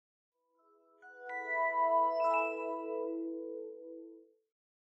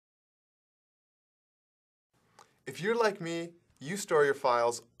If you're like me, you store your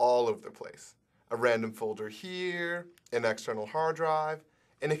files all over the place. A random folder here, an external hard drive,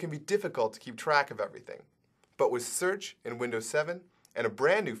 and it can be difficult to keep track of everything. But with Search in Windows 7 and a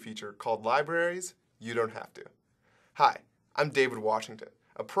brand new feature called Libraries, you don't have to. Hi, I'm David Washington,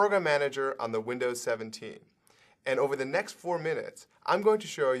 a program manager on the Windows 7 team. And over the next 4 minutes, I'm going to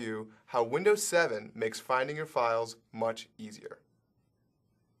show you how Windows 7 makes finding your files much easier.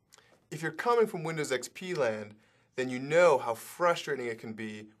 If you're coming from Windows XP land, then you know how frustrating it can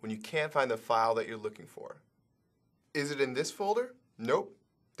be when you can't find the file that you're looking for. Is it in this folder? Nope,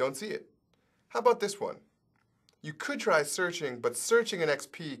 don't see it. How about this one? You could try searching, but searching in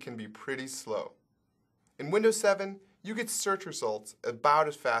XP can be pretty slow. In Windows 7, you get search results about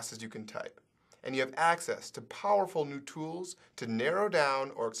as fast as you can type, and you have access to powerful new tools to narrow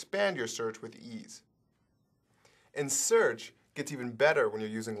down or expand your search with ease. And Search gets even better when you're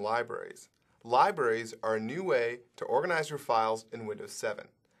using libraries. Libraries are a new way to organize your files in Windows 7.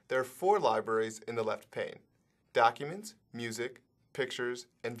 There are 4 libraries in the left pane: Documents, Music, Pictures,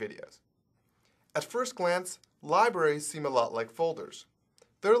 and Videos. At first glance, libraries seem a lot like folders.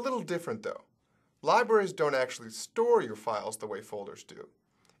 They're a little different though. Libraries don't actually store your files the way folders do.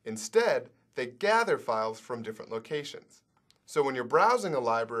 Instead, they gather files from different locations. So when you're browsing a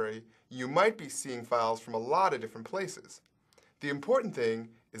library, you might be seeing files from a lot of different places. The important thing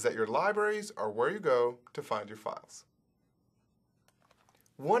is that your libraries are where you go to find your files.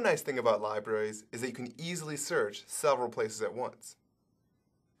 One nice thing about libraries is that you can easily search several places at once.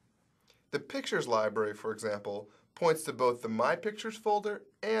 The Pictures library, for example, points to both the My Pictures folder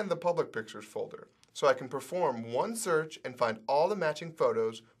and the Public Pictures folder, so I can perform one search and find all the matching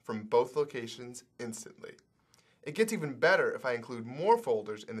photos from both locations instantly. It gets even better if I include more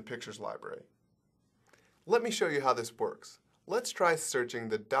folders in the Pictures library. Let me show you how this works. Let's try searching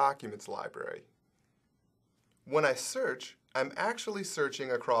the Documents library. When I search, I'm actually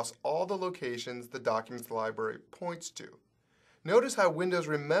searching across all the locations the Documents library points to. Notice how Windows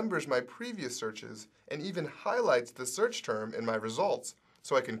remembers my previous searches and even highlights the search term in my results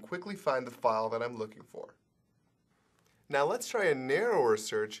so I can quickly find the file that I'm looking for. Now let's try a narrower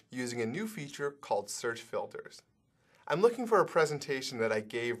search using a new feature called Search Filters. I'm looking for a presentation that I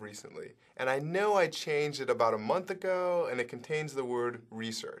gave recently, and I know I changed it about a month ago and it contains the word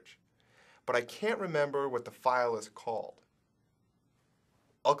research. But I can't remember what the file is called.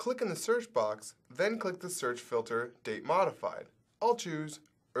 I'll click in the search box, then click the search filter Date Modified. I'll choose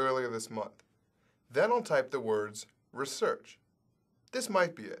Earlier this month. Then I'll type the words Research. This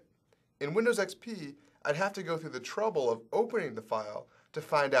might be it. In Windows XP, I'd have to go through the trouble of opening the file to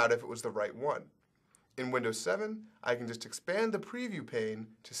find out if it was the right one. In Windows 7, I can just expand the preview pane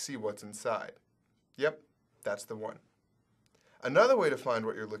to see what's inside. Yep, that's the one. Another way to find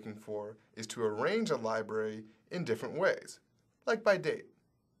what you're looking for is to arrange a library in different ways, like by date.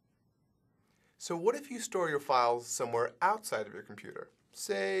 So what if you store your files somewhere outside of your computer,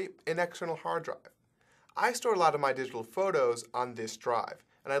 say an external hard drive? I store a lot of my digital photos on this drive,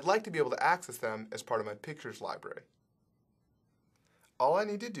 and I'd like to be able to access them as part of my Pictures library. All I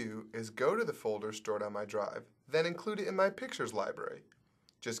need to do is go to the folder stored on my drive, then include it in my Pictures library.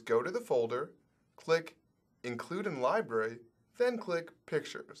 Just go to the folder, click Include in Library, then click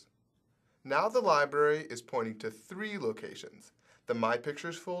Pictures. Now the library is pointing to 3 locations: the My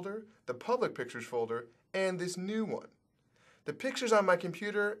Pictures folder, the Public Pictures folder, and this new one. The pictures on my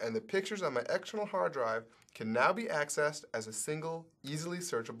computer and the pictures on my external hard drive can now be accessed as a single, easily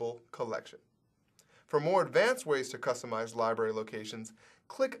searchable collection. For more advanced ways to customize library locations,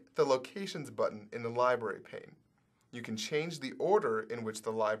 click the Locations button in the Library pane. You can change the order in which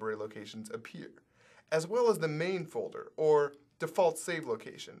the library locations appear, as well as the main folder or default save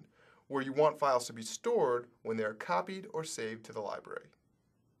location, where you want files to be stored when they are copied or saved to the library.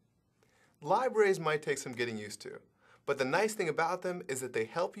 Libraries might take some getting used to, but the nice thing about them is that they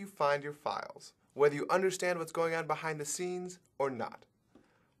help you find your files, whether you understand what's going on behind the scenes or not.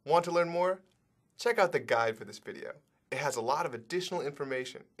 Want to learn more? Check out the guide for this video. It has a lot of additional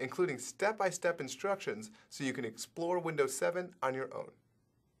information, including step-by-step instructions so you can explore Windows 7 on your own.